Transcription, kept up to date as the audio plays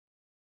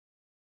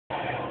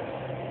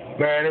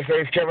Man, it's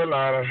Haze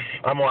Karolina.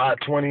 I'm on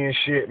I-20 and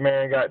shit,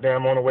 man.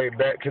 Goddamn, on the way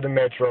back to the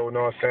metro, you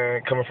know what I'm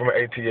saying? Coming from an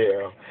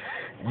ATL.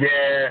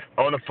 Yeah,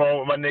 on the phone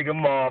with my nigga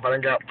Marv. I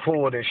done got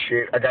pulled and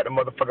shit. I got the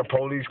motherfucking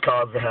police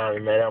cars behind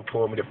me, man. They done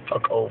pulled me the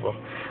fuck over.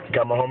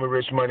 Got my homie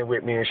Rich Money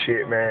with me and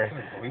shit, man.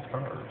 Police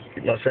cars.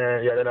 You know what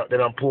I'm saying? Yeah, they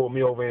done pulled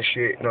me over and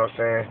shit, you know what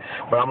I'm saying?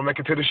 But I'm gonna make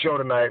it to the show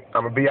tonight.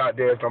 I'm gonna be out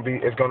there. It's gonna be,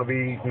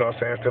 you know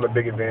what I'm saying, still a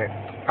big event.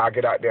 I'll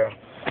get out there,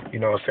 you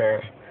know what I'm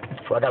saying?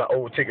 So I got an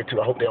old ticket too.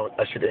 I hope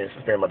I should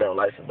suspend my damn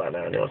license by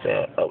now, you know what I'm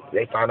saying? Oh,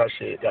 they find that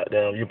shit,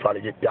 goddamn,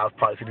 y'all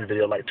probably see this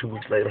video like 2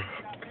 weeks later.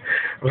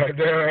 Like,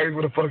 damn, hey,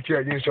 where the fuck you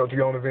at? You didn't show up to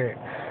your own event.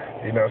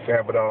 You know what I'm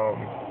saying? But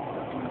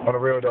on the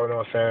real though, you know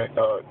what I'm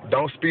saying?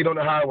 Don't speed on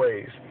the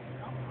highways.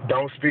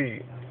 Don't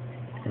speed.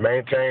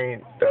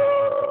 Maintain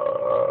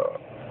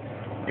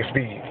your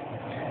speed.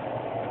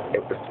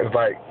 It's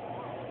like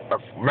a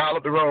mile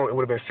up the road, it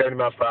would have been 70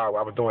 miles per hour.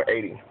 I was doing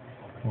 80.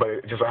 But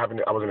it just so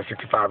happened I was in the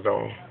 65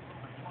 zone.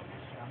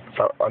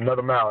 So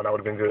another mile and I would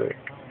have been good.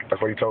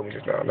 That's what he told me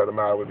just now. Another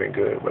mile would have been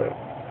good, but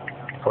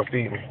I was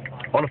speeding.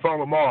 On the phone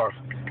with Marv.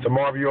 So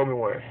Marv, you owe me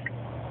one.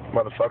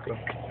 Motherfucker.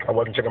 I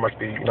wasn't checking my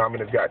speed. You know, I'm in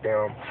this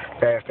goddamn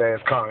fast-ass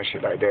car and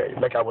shit like that.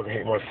 Like I wasn't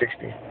hitting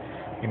 160.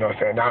 You know what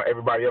I'm saying? Now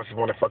everybody else is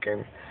want to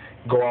fucking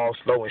go all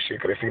slow and shit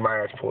because they see my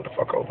ass pulled the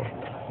fuck over.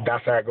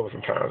 That's how it goes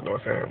sometimes, you know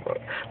what I'm saying?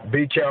 But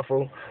be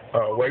careful.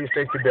 Wear your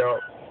safety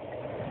belt.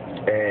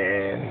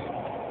 And,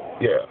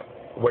 yeah,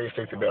 wear your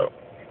safety belt.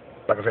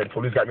 Like I said, the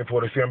police got me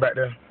pulled. You see them back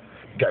there?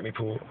 Got me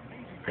pulled.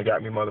 They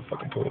got me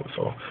motherfucking pulled.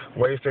 So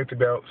wear your safety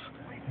belts.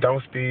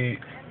 Don't speed.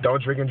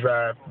 Don't drink and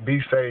drive. Be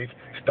safe.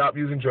 Stop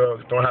using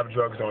drugs. Don't have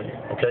drugs on you.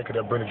 Okay? Because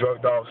they'll bring the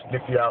drug dogs,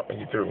 sniff you out, and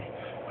you're through.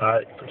 All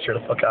right? So chill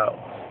the fuck out.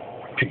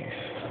 Peace.